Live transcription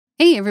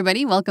Hey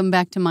everybody, welcome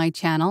back to my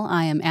channel.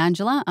 I am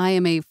Angela. I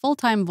am a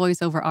full-time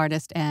voiceover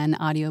artist and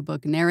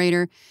audiobook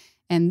narrator,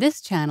 and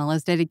this channel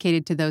is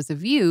dedicated to those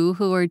of you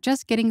who are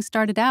just getting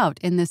started out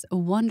in this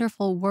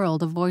wonderful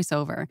world of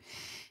voiceover,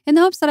 in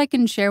the hopes that I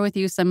can share with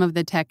you some of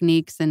the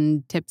techniques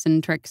and tips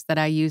and tricks that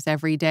I use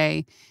every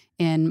day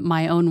in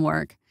my own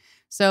work.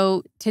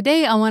 So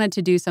today I wanted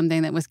to do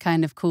something that was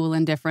kind of cool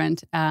and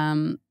different.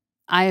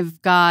 I've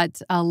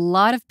got a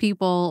lot of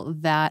people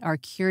that are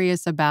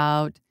curious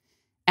about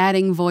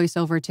adding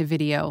voiceover to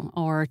video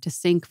or to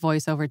sync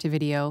voiceover to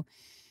video.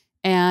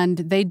 And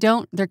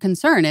their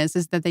concern is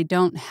that they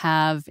don't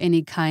have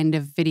any kind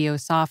of video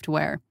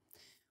software.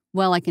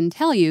 Well, I can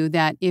tell you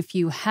that if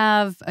you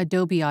have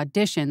Adobe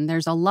Audition,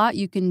 there's a lot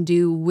you can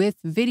do with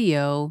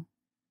video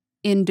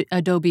in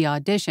Adobe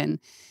Audition.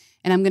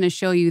 And I'm going to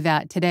show you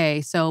that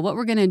today. So what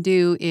we're going to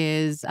do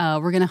is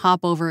we're going to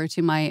hop over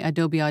to my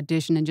Adobe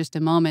Audition in just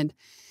a moment.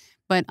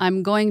 But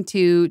I'm going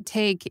to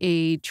take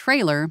a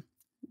trailer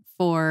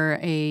for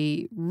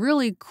a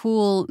really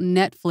cool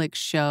Netflix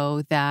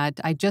show that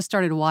I just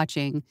started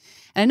watching.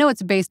 And I know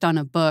it's based on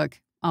a book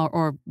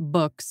or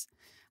books.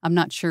 I'm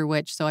not sure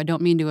which, so I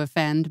don't mean to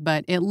offend,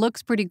 but it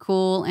looks pretty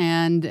cool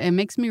and it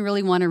makes me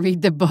really want to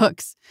read the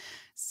books.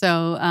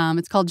 So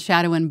it's called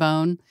Shadow and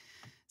Bone.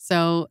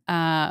 So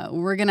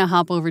we're going to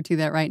hop over to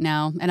that right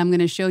now, and I'm going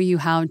to show you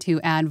how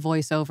to add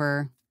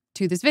voiceover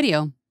to this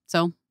video.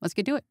 So let's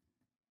get to it.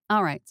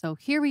 All right, so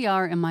here we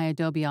are in my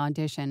Adobe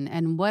Audition,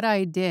 and what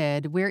I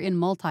did, we're in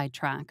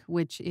Multitrack,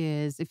 which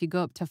is if you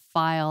go up to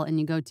File and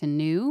you go to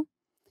New,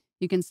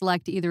 you can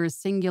select either a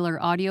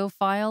singular audio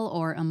file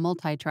or a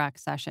multitrack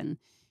session.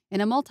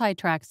 And a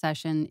multitrack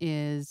session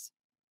is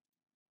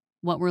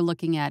what we're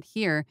looking at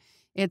here.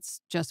 It's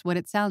just what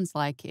it sounds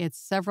like. It's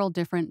several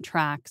different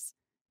tracks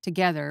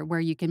together where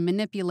you can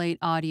manipulate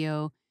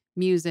audio,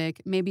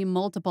 music, maybe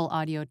multiple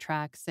audio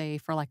tracks, say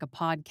for like a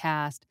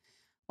podcast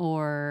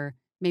or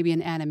maybe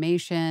an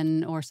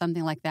animation or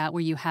something like that,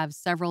 where you have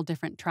several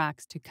different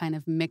tracks to kind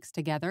of mix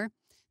together.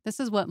 This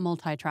is what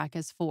multitrack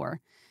is for.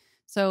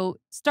 So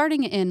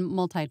starting in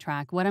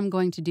multitrack, what I'm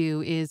going to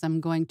do is I'm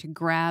going to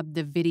grab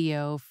the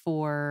video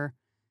for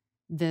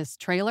this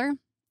trailer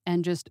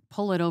and just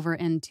pull it over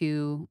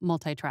into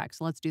multitrack.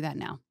 So let's do that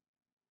now.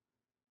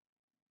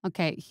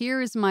 Okay, here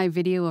is my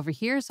video over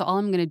here. So all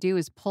I'm going to do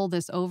is pull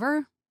this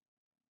over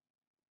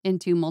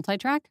into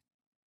multitrack.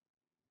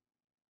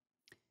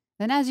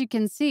 Then as you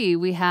can see,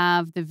 we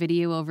have the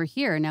video over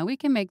here. Now we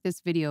can make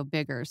this video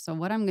bigger. So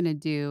what I'm going to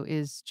do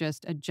is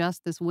just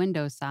adjust this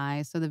window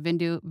size so the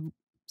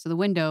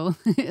window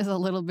is a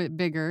little bit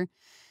bigger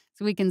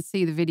so we can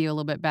see the video a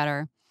little bit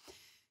better.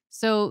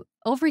 So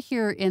over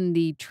here in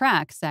the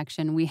track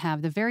section, we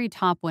have the very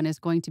top one is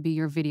going to be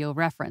your video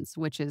reference,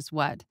 which is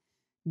what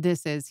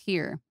this is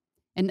here.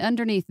 And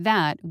underneath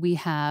that, we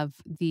have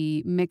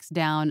the mix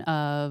down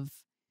of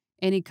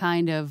any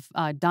kind of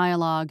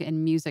dialogue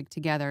and music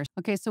together.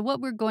 Okay, so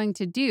what we're going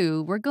to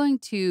do, we're going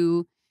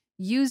to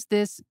use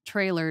this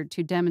trailer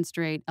to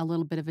demonstrate a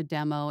little bit of a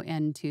demo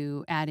and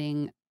to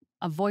adding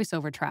a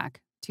voiceover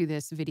track to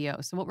this video.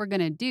 So what we're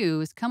going to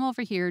do is come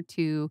over here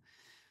to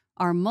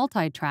our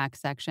multi-track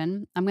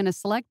section. I'm going to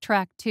select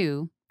track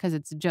 2 because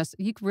it's just,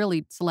 you can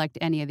really select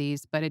any of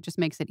these, but it just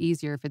makes it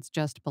easier if it's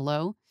just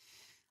below.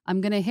 I'm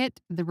going to hit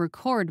the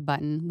record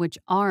button, which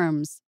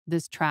arms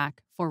this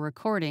track for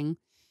recording.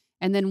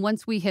 And then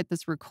once we hit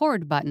this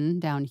record button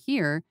down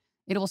here,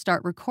 it will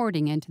start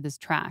recording into this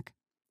track.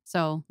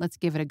 So let's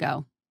give it a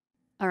go.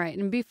 All right,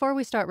 and before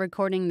we start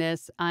recording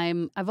this,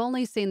 I've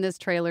only seen this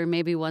trailer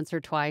maybe once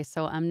or twice,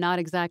 so I'm not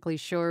exactly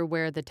sure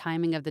where the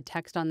timing of the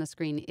text on the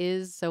screen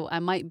is, so I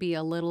might be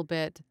a little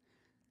bit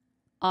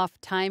off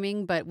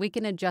timing, but we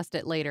can adjust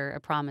it later, I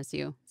promise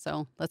you.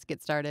 So let's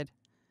get started.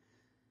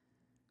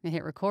 I'm gonna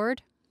hit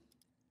record.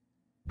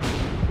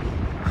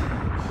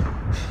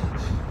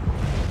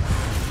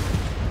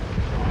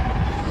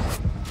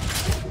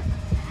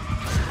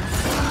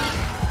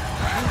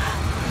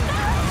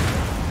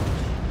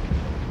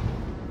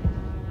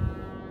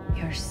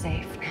 You're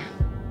safe now.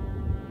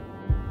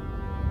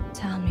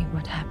 Tell me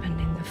what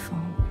happened in the fold.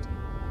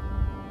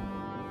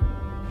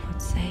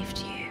 What saved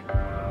you?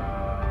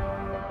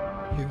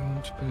 You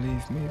won't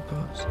believe me,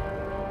 but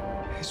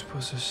it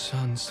was a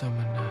sun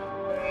summoner.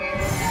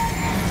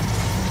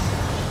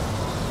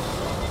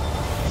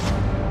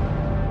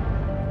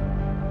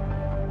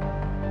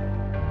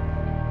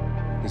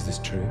 Is this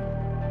true?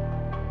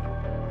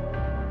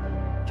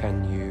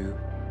 Can you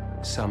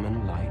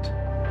summon light?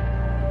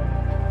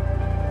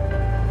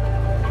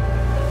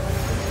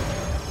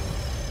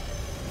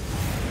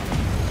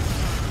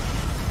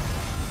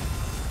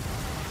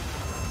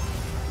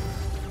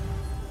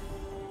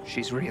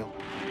 She's real.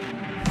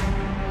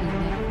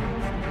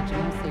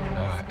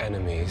 Our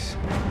enemies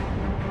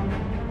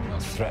are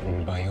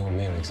threatened by your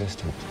mere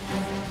existence.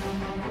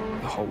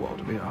 The whole world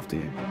will be after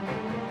you.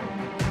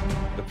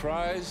 The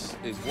prize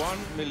is 1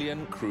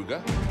 million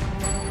Kruger.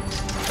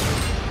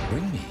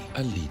 Bring me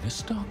Alina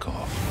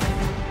Starkov.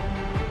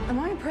 Am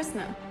I a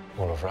prisoner?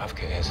 All of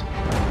Ravka is.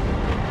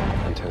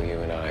 Until you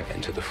and I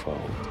enter the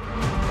fold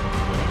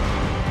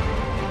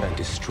and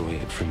destroy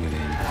it from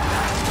within.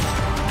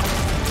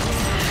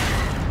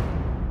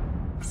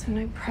 So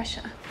no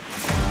pressure.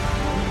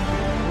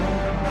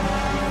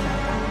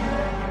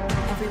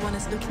 Everyone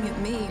is looking at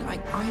me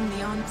like I'm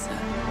the answer.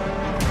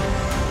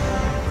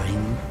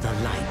 Bring the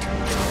light.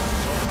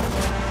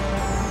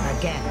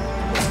 Again.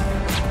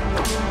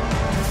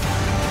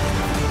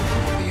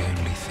 The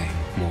only thing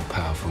more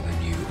powerful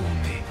than you or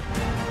me.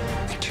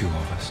 The two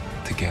of us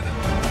together.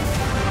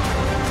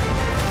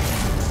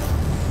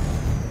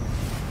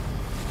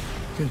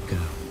 Good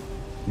girl.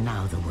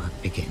 Now the work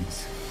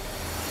begins.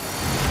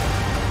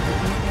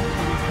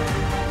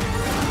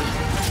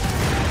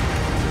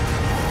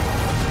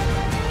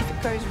 If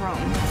it goes wrong,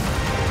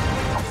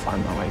 I'll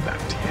find my way back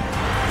to you.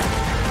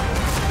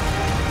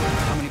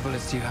 How many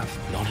bullets do you have?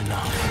 Not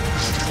enough.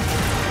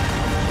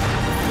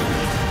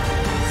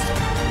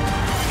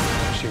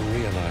 She'll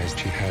realize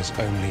she has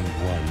only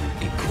one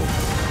equal.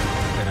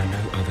 There are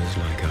no others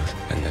like us,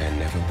 and there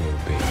never will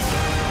be.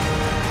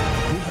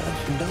 You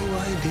have no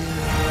idea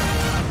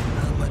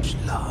how much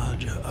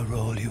larger a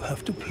role you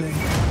have to play.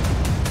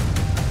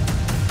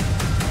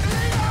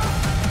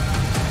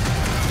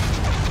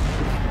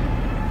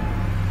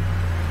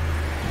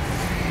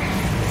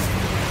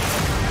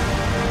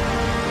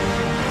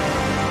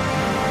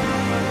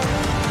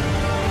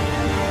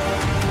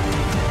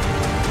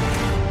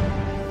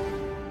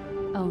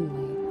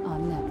 Only on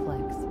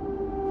Netflix.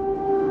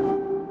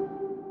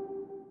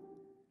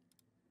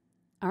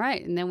 All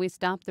right, and then we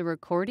stopped the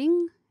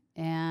recording,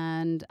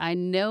 and I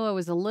know I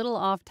was a little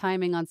off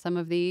timing on some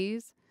of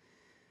these.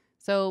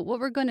 So what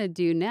we're going to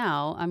do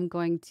now, I'm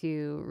going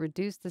to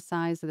reduce the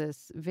size of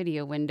this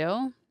video window.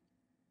 All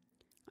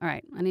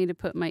right, I need to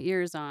put my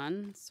ears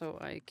on so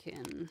I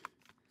can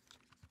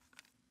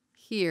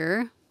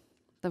hear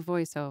the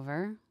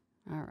voiceover.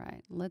 All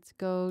right, let's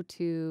go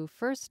to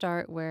first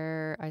start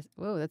where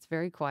whoa, that's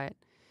very quiet.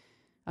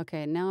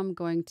 Okay, now I'm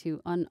going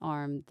to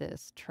unarm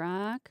this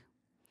track,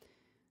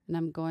 and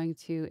I'm going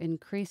to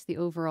increase the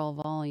overall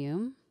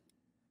volume.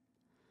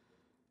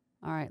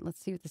 All right, let's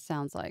see what this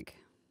sounds like.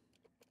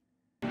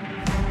 A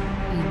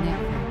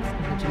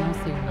Netflix original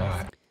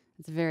series.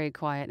 It's very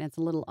quiet and it's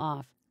a little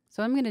off.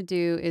 So what I'm going to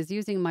do is,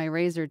 using my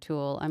razor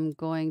tool, I'm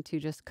going to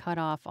just cut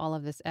off all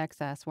of this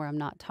excess where I'm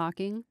not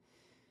talking.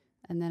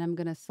 And then I'm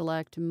going to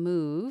select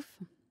move.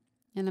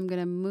 And I'm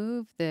going to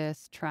move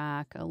this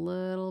track a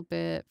little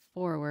bit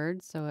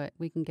forward so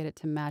we can get it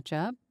to match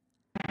up.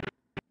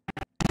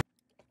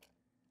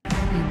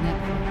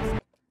 Netflix.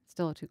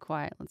 Still too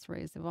quiet. Let's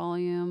raise the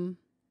volume.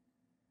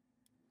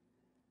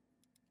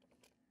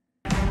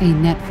 A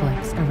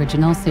Netflix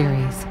original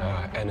series.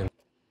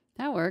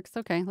 That works.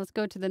 Okay, let's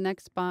go to the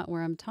next spot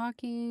where I'm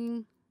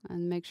talking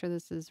and make sure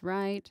this is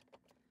right.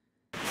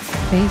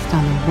 Based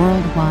on a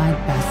worldwide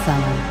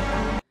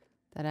bestseller.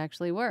 That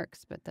actually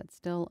works, but that's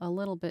still a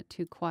little bit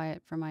too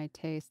quiet for my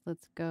taste.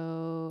 Let's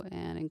go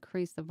and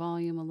increase the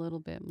volume a little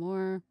bit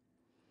more.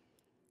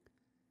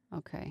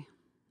 Okay,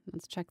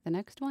 let's check the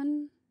next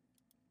one.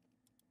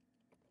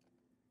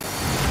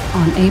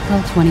 On April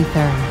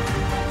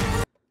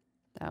 23rd.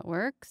 That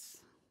works.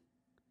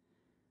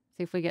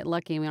 See if we get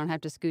lucky and we don't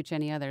have to scooch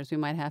any others. We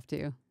might have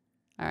to.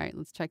 All right,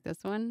 let's check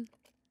this one.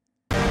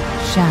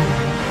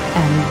 Shadow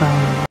and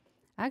Bone.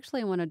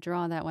 Actually, I want to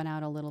draw that one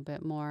out a little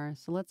bit more.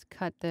 So let's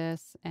cut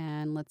this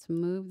and let's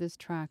move this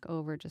track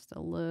over just a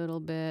little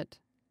bit.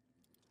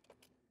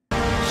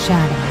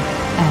 Shadow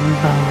and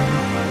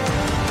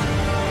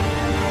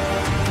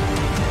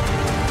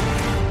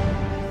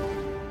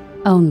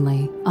Bone.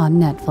 Only on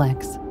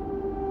Netflix.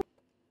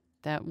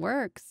 That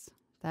works.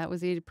 That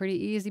was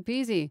pretty easy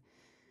peasy.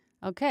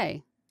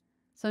 Okay,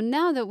 so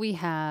now that we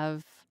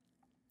have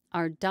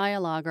our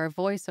dialogue, our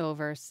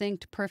voiceover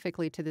synced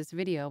perfectly to this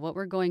video, what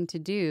we're going to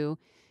do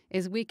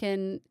is we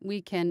can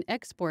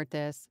export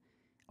this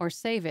or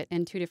save it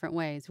in two different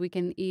ways. We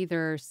can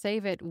either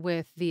save it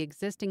with the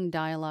existing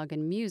dialogue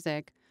and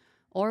music,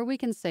 or we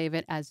can save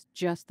it as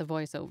just the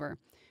voiceover,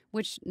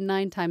 which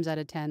 9 times out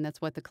of 10,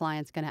 that's what the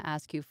client's going to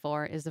ask you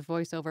for, is the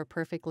voiceover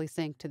perfectly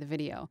synced to the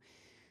video.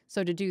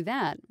 So to do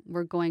that,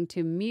 we're going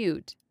to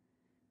mute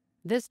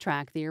this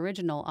track, the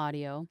original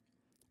audio.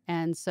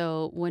 And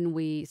so when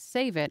we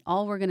save it,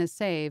 all we're going to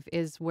save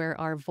is where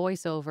our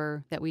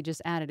voiceover that we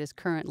just added is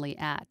currently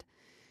at.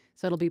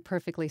 So it'll be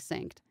perfectly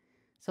synced.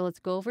 So let's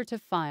go over to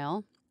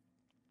File,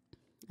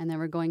 and then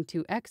we're going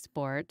to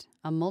export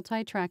a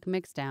multi-track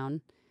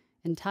mixdown,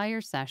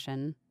 entire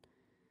session,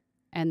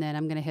 and then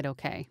I'm going to hit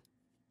OK.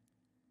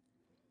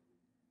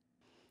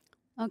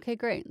 Okay,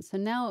 great. So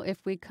now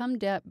if we come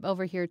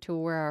over here to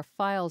where our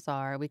files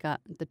are, we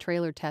got the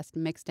trailer test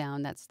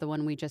mixdown. That's the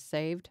one we just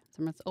saved.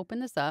 So let's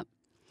open this up.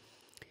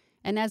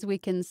 And as we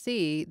can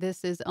see,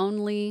 this is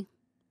only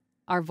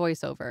our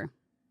voiceover.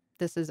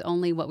 This is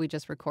only what we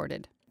just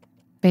recorded.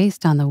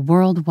 Based on the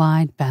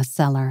worldwide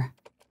bestseller.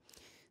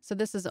 So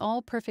this is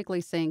all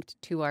perfectly synced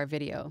to our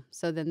video.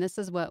 So then this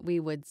is what we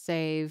would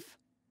save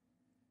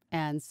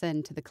and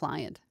send to the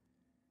client.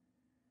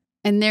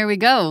 And there we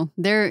go.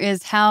 There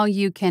is how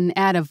you can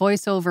add a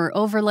voiceover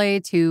overlay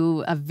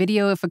to a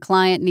video if a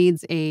client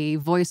needs a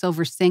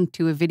voiceover sync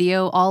to a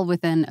video, all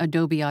within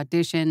Adobe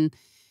Audition.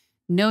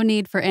 No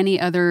need for any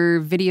other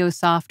video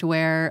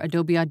software.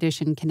 Adobe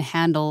Audition can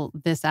handle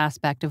this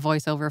aspect of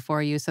voiceover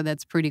for you, so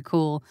that's pretty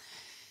cool.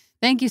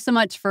 Thank you so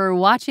much for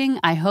watching.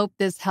 I hope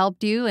this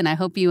helped you, and I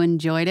hope you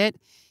enjoyed it.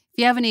 If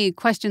you have any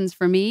questions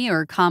for me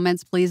or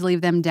comments, please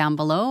leave them down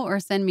below or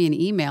send me an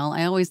email.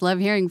 I always love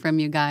hearing from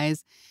you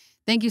guys.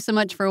 Thank you so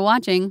much for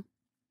watching.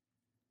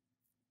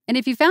 And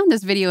if you found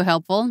this video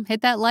helpful,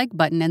 hit that like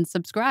button and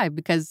subscribe,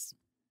 because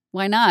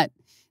why not?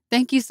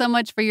 Thank you so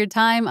much for your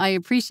time. I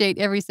appreciate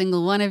every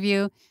single one of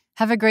you.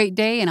 Have a great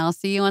day, and I'll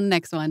see you on the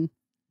next one.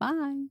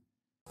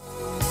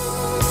 Bye.